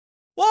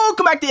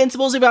Welcome back to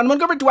Instables. I'm going to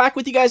go over DWAC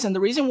with you guys, and the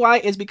reason why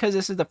is because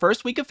this is the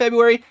first week of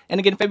February, and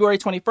again, February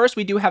 21st,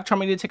 we do have Trump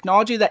Media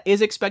Technology that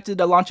is expected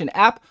to launch an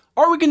app.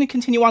 Are we going to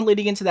continue on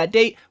leading into that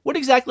date? What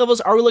exact levels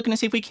are we looking to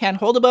see if we can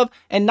hold above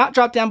and not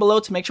drop down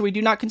below to make sure we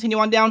do not continue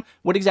on down?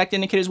 What exact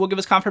indicators will give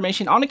us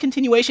confirmation on a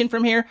continuation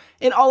from here?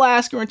 And all I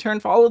ask in return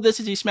for all of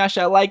this is you smash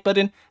that like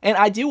button, and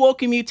I do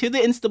welcome you to the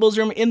Instables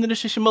room in the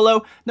description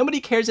below.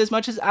 Nobody cares as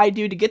much as I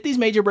do to get these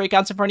major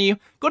breakouts in front of you.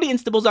 Go to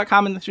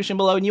instables.com in the description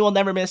below, and you will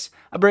never miss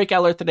a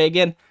breakout alert today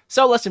again.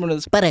 So let's get into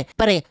this. Buddy,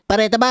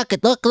 the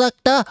market, look,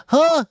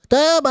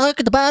 the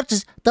market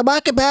bounces.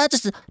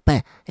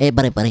 Hey,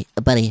 buddy,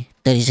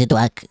 did you see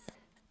DWAC?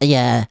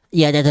 Yeah,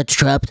 the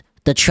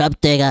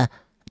Trump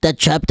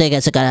thing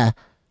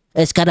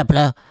it's gonna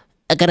blow.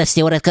 I gotta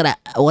see what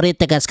do you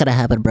think that's gonna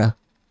happen, bro?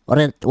 What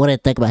do you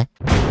think, man?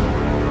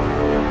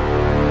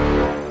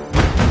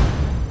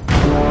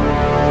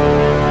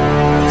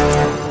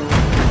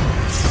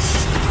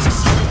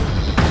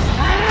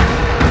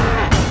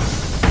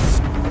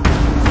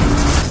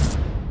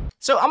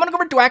 So I'm going to go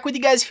over DWAC with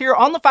you guys here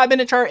on the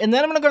 5-minute chart, and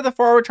then I'm going to go to the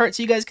 4-hour chart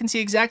so you guys can see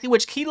exactly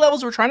which key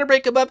levels we're trying to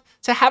break above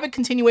to have a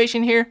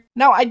continuation here.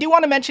 Now, I do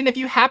want to mention, if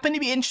you happen to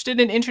be interested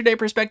in intraday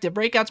perspective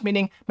breakouts,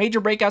 meaning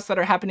major breakouts that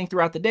are happening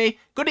throughout the day,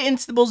 go to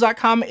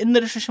instables.com in the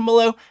description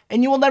below,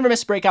 and you will never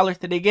miss a breakout alert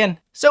today again.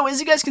 So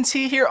as you guys can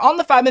see here on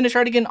the 5-minute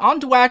chart again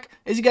on DWAC,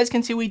 as you guys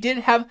can see, we did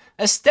have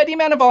a steady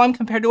amount of volume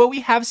compared to what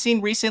we have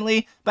seen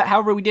recently, but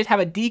however, we did have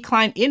a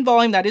decline in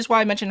volume. That is why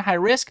I mentioned high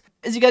risk.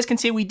 As you guys can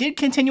see, we did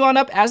continue on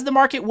up as the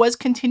market was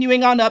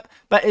continuing on up,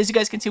 but as you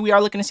guys can see, we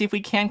are looking to see if we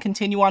can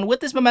continue on with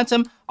this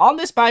momentum on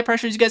this buy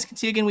pressure. As you guys can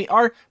see, again, we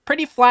are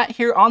pretty flat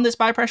here on this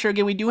buy pressure.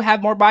 Again, we do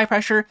have more buy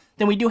pressure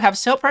than we do have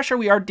sell pressure.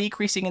 We are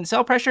decreasing in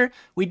sell pressure.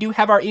 We do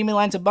have our email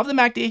lines above the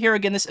MACD here.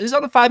 Again, this is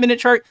on the 5-minute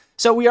chart,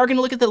 so we are going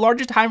to look at the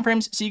larger time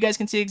frames so you guys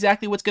can see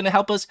exactly what's going to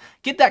help us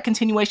get that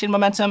continuation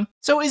momentum.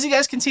 So as you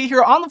guys can see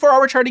here on the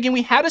 4-hour chart, again,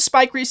 we had a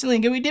spike recently.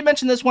 Again, we did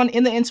mention this one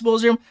in the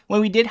Instables room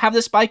when we did have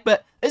the spike,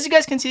 but as you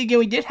guys can see, again,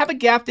 we did have a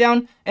gap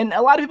down, and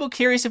a lot of people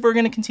curious if we're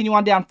going to continue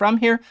on down from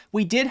here.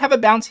 We did have a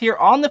bounce here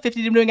on the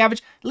 50-day moving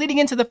average leading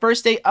into the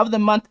first day of the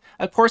month,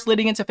 of course,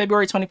 leading into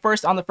February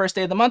 21st on the first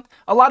day of the month.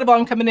 A lot of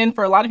volume coming in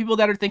for a lot of people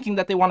that are thinking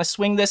that they want to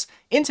swing this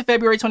into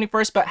February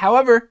 21st, but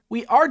however,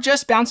 we are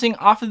just bouncing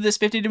off of this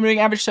 50-day moving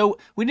average, so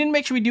we didn't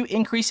make sure we do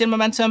increase in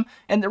momentum.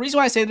 And the reason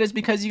why I say that is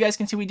because you guys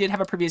can see we did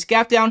have a previous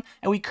gap down,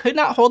 and we could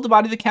not hold the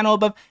body of the candle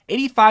above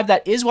 85.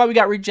 That is why we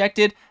got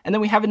rejected. And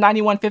then we have a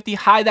 91.50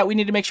 high that we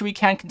need to make sure we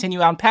can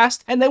continue on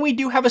past. And then we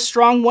do have a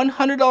strong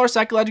 $100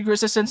 psychological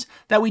resistance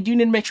that we do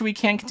need to make sure we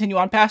can continue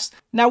on past.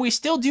 Now, we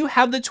still do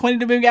have the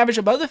 20-day moving average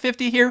above the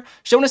 50 here,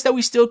 showing us that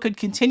we still could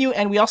continue.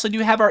 And we also do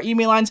have our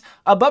email lines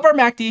above our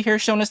MACD here,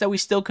 showing us that we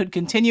still could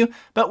continue.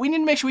 But we need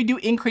to make sure we do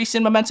increase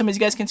in momentum. As you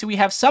guys can see, we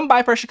have some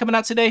buy pressure coming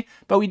out today,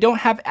 but we don't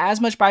have as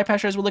much buy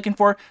pressure as we're looking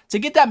for to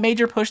get that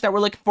major push that we're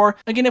looking for.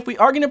 Again, if we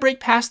are going to break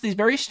past these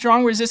very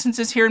strong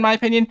resistances here, in my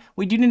opinion,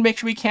 we do need to make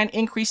sure we can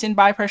increase in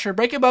buy pressure,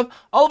 break above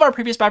all of our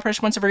previous buy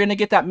pressure points if we're going to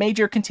get that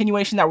major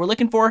continuation that we're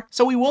looking for.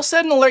 So we will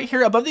set an alert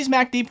here above these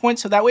MACD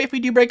points, so that way if we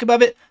do break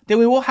above it, then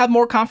we will have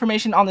more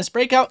confirmation on this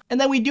breakout. And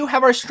then we do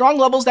have our strong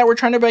levels that we're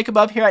trying to break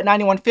above here at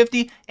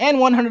 $91.50 and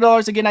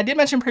 $100. Again, I did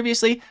mention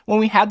previously when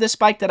we had this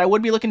spike that I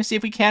would be looking to see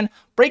if we can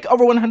break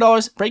over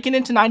 $100. Breaking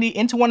into 90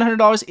 into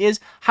 $100 is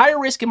higher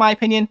risk in my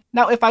opinion.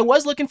 Now, if I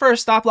was looking for a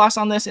stop loss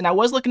on this and I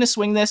was looking to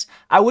swing this,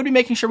 I would be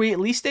making sure we at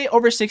least stay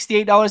over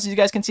 $68. As you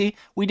guys can see,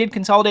 we did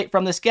consolidate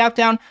from this gap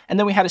down, and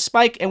then we had a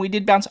spike, and we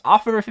did bounce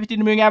off of our 50-day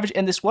moving average,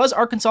 and this was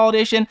our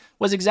consolidation,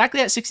 was exactly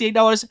at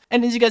 $68.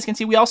 And as you guys can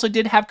see, we also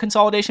did have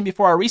consolidation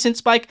before our recent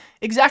spike,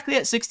 exactly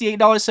at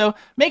 $68. So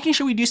making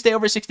sure we do stay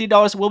over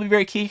 $60 will be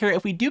very key here.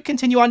 If we do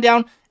continue on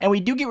down and we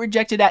do get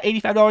rejected at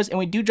 $85 and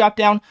we do drop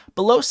down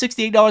below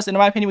 $68, then in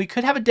my opinion, we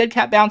could have a dead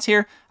cat bounce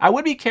here. I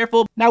would be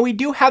careful. Now, we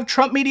do have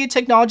Trump Media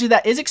Technology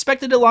that is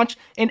expected to launch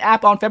an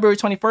app on February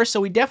 21st,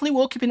 so we definitely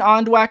will keep an eye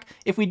on DWAC.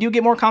 If we do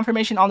get more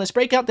confirmation on this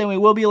breakout, then we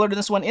will be alerting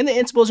this one in the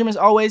Instables room as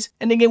always.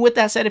 And again, with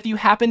that said, if you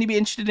happen to be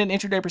interested in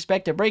intraday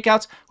perspective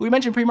breakouts, we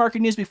mentioned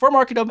pre-market news before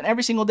market open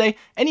every single day,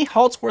 any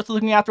halts worth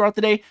looking at throughout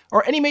the day,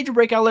 or any major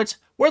breakout alerts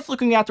worth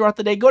looking at throughout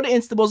the day, go to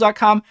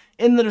instables.com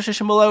in the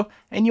description below,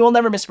 and you will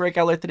never miss a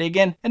breakout alert today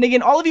again. And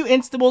again, all of you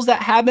Instables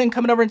that have been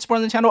coming over and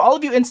supporting the channel, all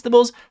of you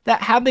Instables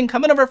that have been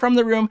coming over from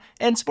the room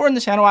and supporting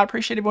the channel, I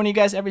appreciate every one of you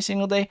guys every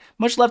single day.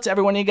 Much love to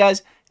every one of you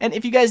guys. And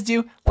if you guys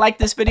do like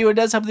this video, it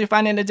does help the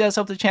finance, it does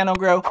help the channel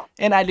grow,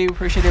 and I do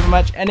appreciate it very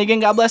much. And again,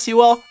 God bless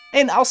you all,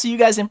 and I'll see you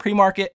guys in pre-market.